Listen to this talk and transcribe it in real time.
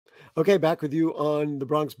Okay, back with you on the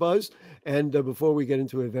Bronx Buzz. And before we get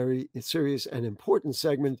into a very serious and important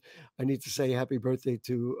segment, I need to say happy birthday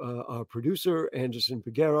to our producer, Anderson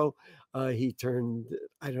Peguero. He turned,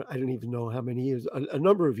 I don't even know how many years, a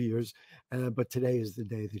number of years, but today is the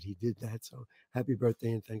day that he did that. So happy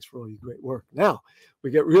birthday and thanks for all your great work. Now, we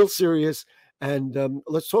get real serious. And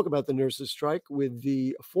let's talk about the nurses' strike with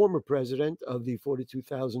the former president of the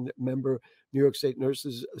 42,000 member New York State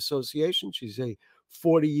Nurses Association. She's a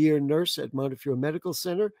 40-year nurse at Montefiore Medical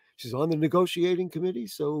Center. She's on the negotiating committee,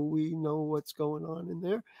 so we know what's going on in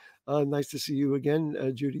there. Nice to see you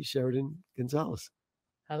again, Judy Sheridan-Gonzalez.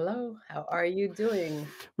 Hello, how are you doing?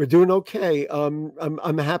 We're doing okay.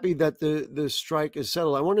 I'm happy that the strike is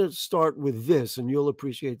settled. I want to start with this, and you'll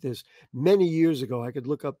appreciate this. Many years ago, I could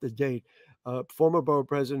look up the date. Former borough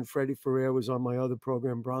president Freddie Ferrer was on my other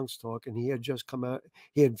program, Bronx Talk, and he had just come out.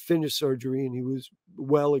 He had finished surgery, and he was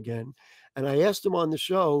well again. And I asked him on the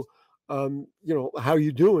show, how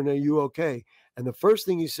you doing? Are you okay? And the first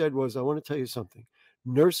thing he said was, I want to tell you something.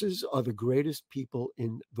 Nurses are the greatest people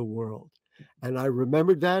in the world. And I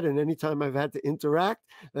remembered that. And anytime I've had to interact,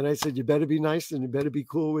 then I said, you better be nice and you better be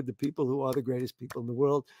cool with the people who are the greatest people in the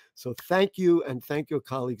world. So thank you. And thank your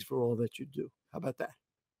colleagues for all that you do. How about that?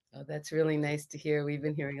 Oh, that's really nice to hear. We've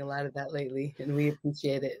been hearing a lot of that lately, and we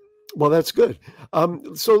appreciate it. Well, that's good.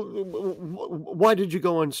 So, why did you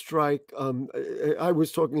go on strike? I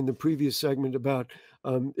was talking in the previous segment about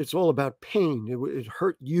it's all about pain. It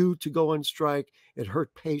hurt you to go on strike. It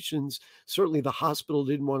hurt patients. Certainly, the hospital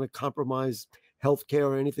didn't want to compromise healthcare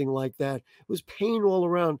or anything like that. It was pain all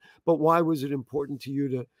around. But why was it important to you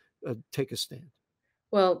to take a stand?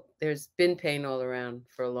 Well, there's been pain all around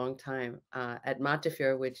for a long time. At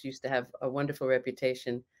Montefiore, which used to have a wonderful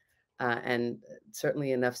reputation and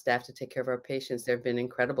certainly enough staff to take care of our patients, there have been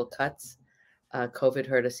incredible cuts. COVID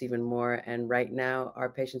hurt us even more. And right now, our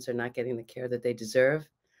patients are not getting the care that they deserve.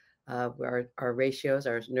 Our ratios,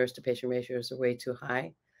 our nurse to patient ratios are way too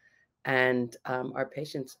high. And our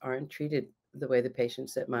patients aren't treated the way the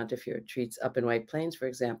patients that Montefiore treats up in White Plains, for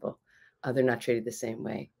example. They're not treated the same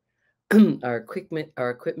way. Our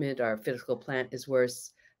physical plant is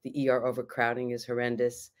worse. The ER overcrowding is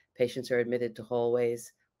horrendous. Patients are admitted to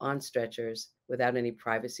hallways on stretchers without any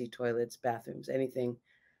privacy, toilets, bathrooms, anything.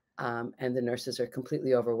 And the nurses are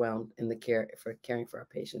completely overwhelmed in the caring for our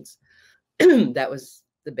patients. That was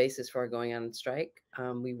the basis for our going on strike.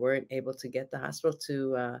 We weren't able to get the hospital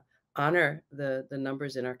to honor the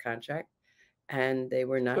numbers in our contract, and they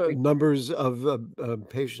were not Numbers of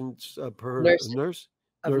patients per nurses nurse,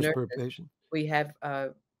 of nurse per nurses. patient. We have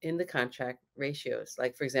in the contract ratios,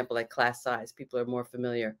 like for example, like class size. People are more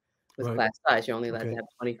familiar with Right. class size. You're only allowed to Okay. have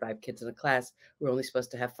 25 kids in a class. We're only supposed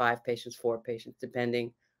to have 5 patients, 4 patients,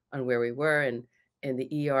 depending on where we were. And in the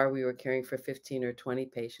ER, we were caring for 15 or 20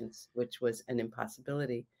 patients, which was an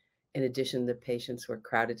impossibility. In addition, the patients were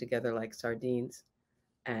crowded together like sardines,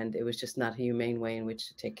 and it was just not a humane way in which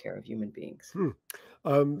to take care of human beings. Hmm.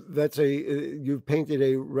 That's you've painted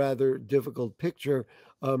a rather difficult picture.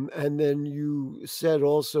 And then you said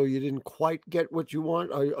also you didn't quite get what you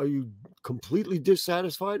want. Are you completely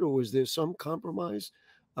dissatisfied or was there some compromise?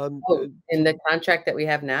 Um, Oh, uh, in the contract that we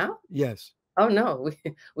have now? yes. Oh, no,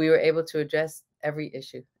 we were able to address every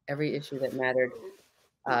issue that mattered.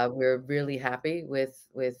 We're really happy with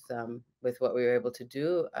what we were able to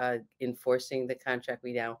do, enforcing the contract.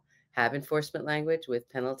 We now have enforcement language with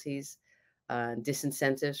penalties,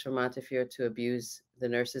 disincentives for Montefiore to abuse the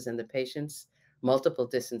nurses and the patients, multiple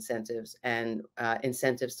disincentives, and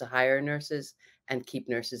incentives to hire nurses and keep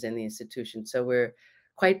nurses in the institution. So we're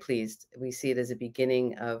quite pleased. We see it as a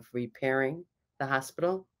beginning of repairing the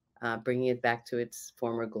hospital, bringing it back to its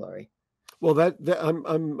former glory. Well,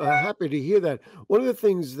 I'm happy to hear that. One of the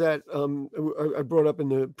things that I brought up in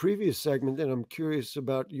the previous segment, and I'm curious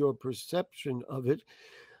about your perception of it,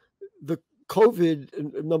 the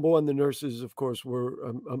COVID, number one, the nurses, of course,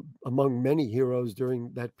 were among many heroes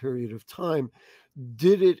during that period of time.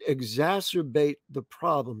 Did it exacerbate the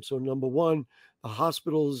problem? So, number one, the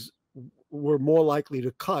hospitals were more likely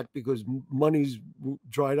to cut because monies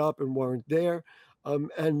dried up and weren't there.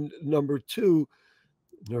 And number two,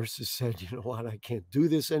 nurses said, you know what, I can't do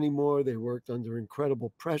this anymore. They worked under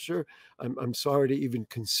incredible pressure. I'm sorry to even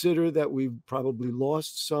consider that we probably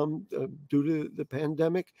lost some due to the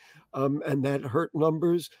pandemic, and that hurt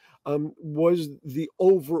numbers. Was the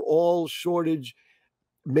overall shortage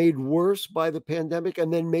made worse by the pandemic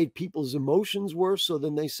and then made people's emotions worse? So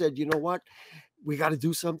then they said, you know what, we got to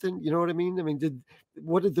do something. You know what I mean? I mean,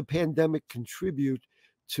 what did the pandemic contribute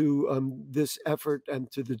to this effort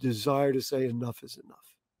and to the desire to say enough is enough?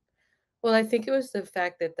 Well, I think it was the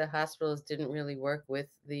fact that the hospitals didn't really work with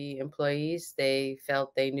the employees. They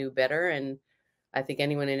felt they knew better, and I think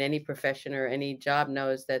anyone in any profession or any job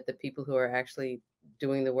knows that the people who are actually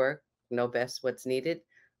doing the work know best what's needed.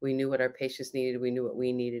 We knew what our patients needed. We knew what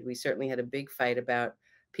we needed. We certainly had a big fight about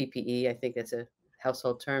PPE. I think that's a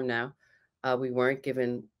household term now. We weren't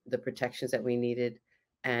given the protections that we needed.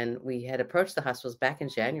 And we had approached the hospitals back in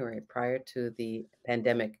January prior to the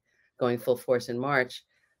pandemic going full force in March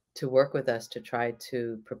to work with us to try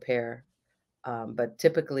to prepare, but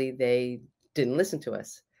typically they didn't listen to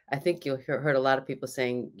us. I think you'll heard a lot of people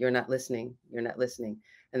saying, "You're not listening. You're not listening,"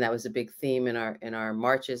 and that was a big theme in our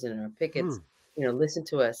marches and in our Hmm. pickets. You know, listen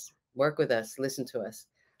to us, work with us, listen to us,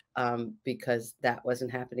 because that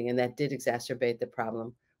wasn't happening, and that did exacerbate the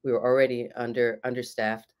problem. We were already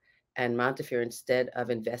understaffed, and Montefiore, instead of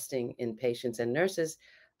investing in patients and nurses,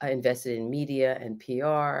 invested in media and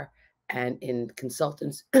PR and in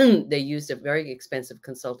consultants. They used a very expensive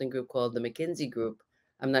consulting group called the McKinsey Group.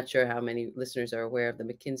 I'm not sure how many listeners are aware of the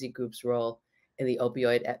McKinsey Group's role in the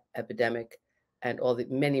opioid epidemic and all the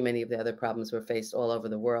many of the other problems we're faced all over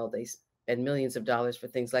the world. They spend millions of dollars for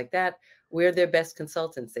things like that. We're their best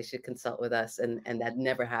consultants. They should consult with us, and that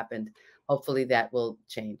never happened. Hopefully, that will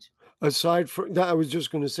change. Aside from that, I was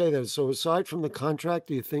just going to say that. So, aside from the contract,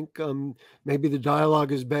 do you think maybe the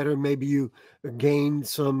dialogue is better? Maybe you gain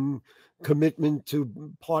some commitment to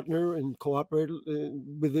partner and cooperate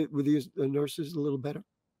with these nurses a little better.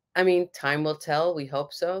 I mean, time will tell. We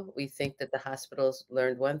hope so. We think that the hospitals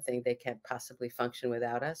learned one thing: they can't possibly function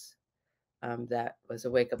without us. That was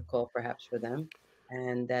a wake-up call perhaps for them,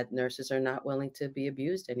 and that nurses are not willing to be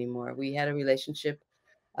abused anymore. We had a relationship,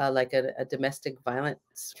 like a domestic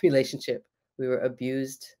violence relationship. We were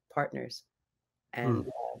abused partners, Hmm.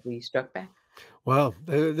 and we struck back. Wow,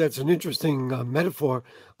 that's an interesting metaphor.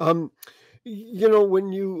 Um,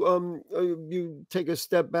 when you take a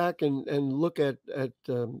step back and look at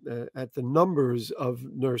the numbers of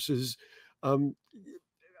nurses, um,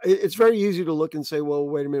 it's very easy to look and say, well,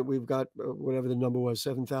 wait a minute, we've got whatever the number was,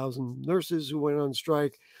 7,000 nurses who went on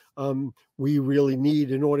strike. We really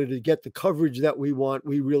need, in order to get the coverage that we want,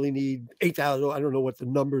 we really need 8,000. I don't know what the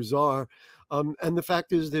numbers are. And the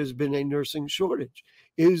fact is, there's been a nursing shortage.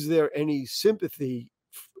 Is there any sympathy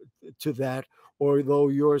to that? Or though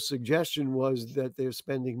your suggestion was that they're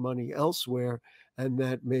spending money elsewhere, and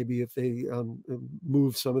that maybe if they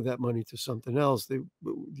move some of that money to something else,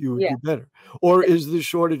 you would Yeah, do better. Or is the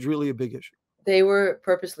shortage really a big issue? they were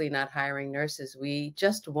purposely not hiring nurses. We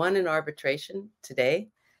just won an arbitration today.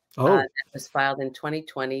 Oh, That was filed in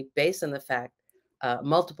 2020 based on the fact,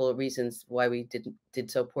 multiple reasons why we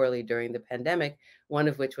did so poorly during the pandemic, one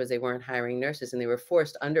of which was they weren't hiring nurses, and they were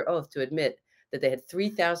forced under oath to admit that they had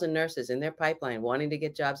 3,000 nurses in their pipeline wanting to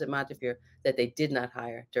get jobs at Montefiore that they did not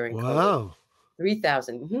hire during COVID. wow.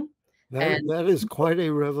 3,000, and That is quite a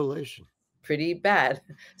revelation. pretty bad.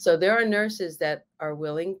 So there are nurses that are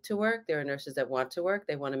willing to work. There are nurses that want to work.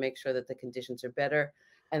 They want to make sure that the conditions are better,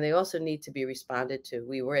 and they also need to be responded to.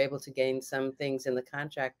 We were able to gain some things in the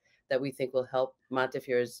contract that we think will help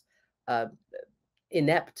Montefiore's uh,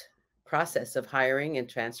 inept process of hiring and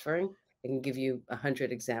transferring. I can give you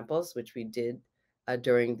 100 examples, which we did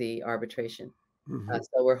during the arbitration. Mhm.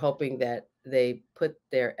 So we're hoping that they put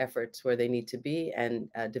their efforts where they need to be and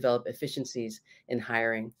develop efficiencies in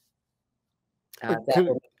hiring. That will Con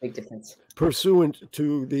make a big difference. Pursuant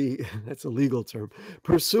to the that's a legal term.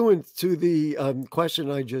 Pursuant to the, question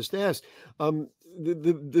I just asked,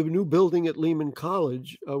 the new building at Lehman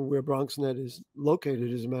College, where BronxNet is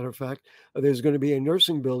located, as a matter of fact, there's gonna be a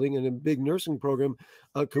nursing building and a big nursing program.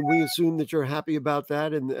 Can we assume that you're happy about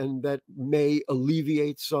that and that may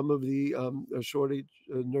alleviate some of the,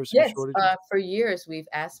 nursing Yes, shortages? for years, we've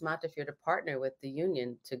asked Montefiore to partner with the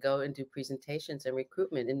union to go and do presentations and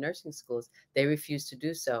recruitment in nursing schools. They refuse to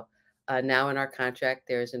do so. Now in our contract,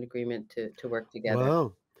 there is an agreement to work together.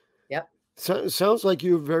 Wow. Yep. Sounds like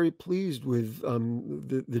you're very pleased with,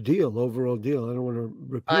 the deal, overall deal. I don't wanna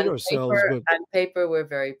repeat ourselves, but On paper, we're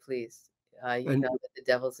very pleased. You and know that the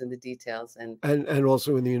devil's in the details, and and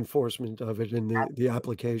also in the enforcement of it and the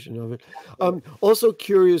application of it. absolutely. Also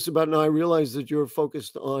curious about, now I realize that you're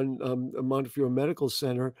focused on, Montefiore Medical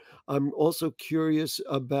Center. I'm also curious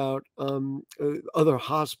about, other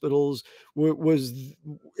hospitals. Wa was th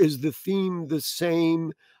Is the theme the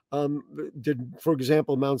same? Did, for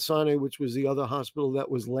example, Mount Sinai, which was the other hospital that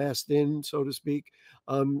was last in, so to speak,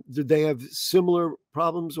 did they have similar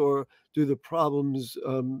problems, or do the problems,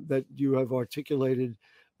 that you have articulated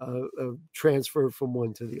transfer from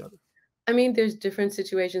one to the other? I mean, there's different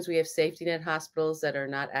situations. We have safety net hospitals that are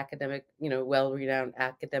not academic, well-renowned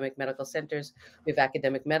academic medical centers. We have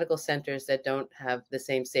academic medical centers that don't have the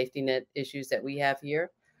same safety net issues that we have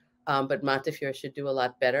here. But Montefiore should do a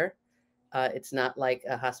lot better. It's not like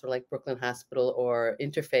a hospital like Brooklyn Hospital or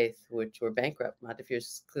Interfaith, which were bankrupt. Montefiore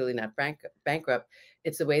is clearly not bankrupt.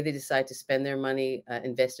 It's the way they decide to spend their money,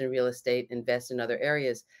 invest in real estate, invest in other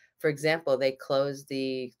areas. For example, they closed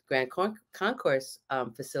the Concourse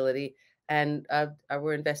facility, and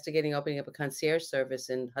we're investigating opening up a concierge service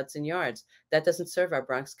in Hudson Yards. That doesn't serve our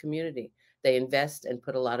Bronx community. They invest and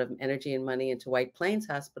put a lot of energy and money into White Plains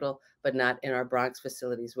Hospital, but not in our Bronx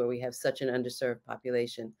facilities where we have such an underserved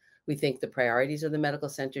population. We think the priorities of the medical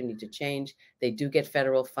center need to change. They do get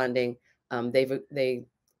federal funding. They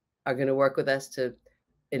are going to work with us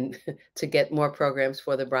in, to get more programs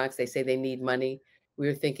for the Bronx. They say they need money. We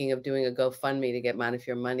were thinking of doing a GoFundMe to get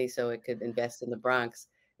Montefiore money so it could invest in the Bronx.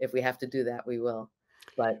 If we have to do that, we will.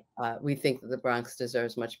 But we think that the Bronx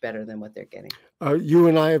deserves much better than what they're getting. You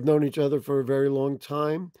and I have known each other for a very long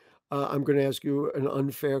time. I'm going to ask you an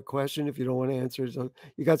unfair question if you don't want to answer. So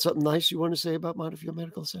you got something nice you want to say about Montefiore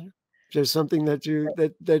Medical Center? Just something that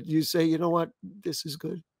you say, you know what, this is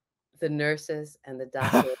good. The nurses and the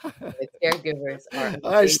doctors, the caregivers are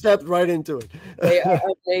I amazing. stepped right into it. They are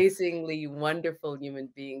amazingly wonderful human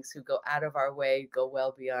beings who go out of our way, go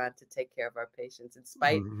well beyond to take care of our patients in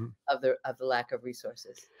spite Mhm. of the lack of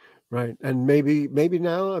resources. Right, and maybe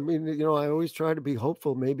now, I mean, I always try to be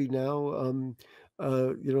hopeful. Maybe now,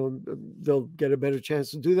 they'll get a better chance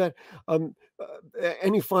to do that.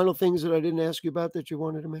 Any final things that I didn't ask you about that you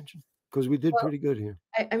wanted to mention? Because we did Well, pretty good here.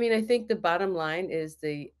 I mean, I think the bottom line is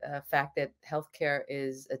the fact that healthcare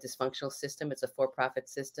is a dysfunctional system. It's a for-profit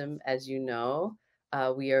system, as you know.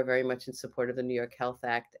 We are very much in support of the New York Health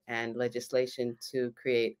Act and legislation to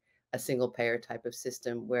create a single-payer type of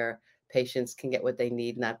system where patients can get what they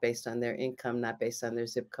need, not based on their income, not based on their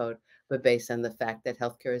zip code, but based on the fact that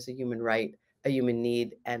healthcare is a human right, a human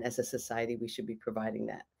need, and as a society, we should be providing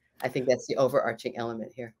that. I think that's the overarching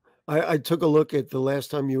element here. I took a look at the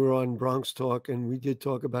last time you were on Bronx Talk, and we did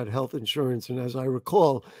talk about health insurance, and as I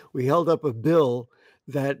recall, we held up a bill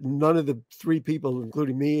that none of the 3 people,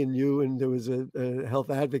 including me and you, and there was a health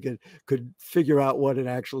advocate, could figure out what it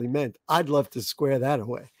actually meant. I'd love to square that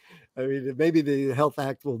away. I mean, maybe the Health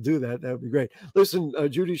Act will do that. That would be great. Listen,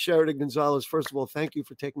 Judy Sheridan-Gonzalez, first of all, thank you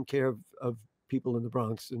for taking care of people in the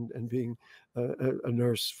Bronx and being a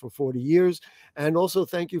nurse for 40 years. And also,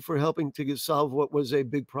 thank you for helping to solve what was a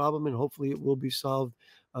big problem, and hopefully it will be solved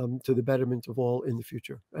to the betterment of all in the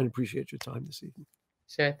future. And appreciate your time this evening.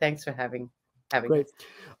 Sure. Thanks for having Great.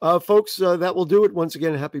 us. Folks, that will do it. Once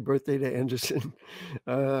again, happy birthday to Anderson.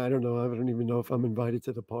 I don't know. I don't even know if I'm invited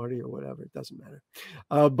to the party or whatever. It doesn't matter.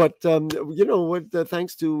 But you know what?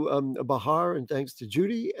 Thanks to Bahar and thanks to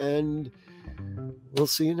Judy. And we'll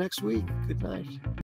see you next week. Good night.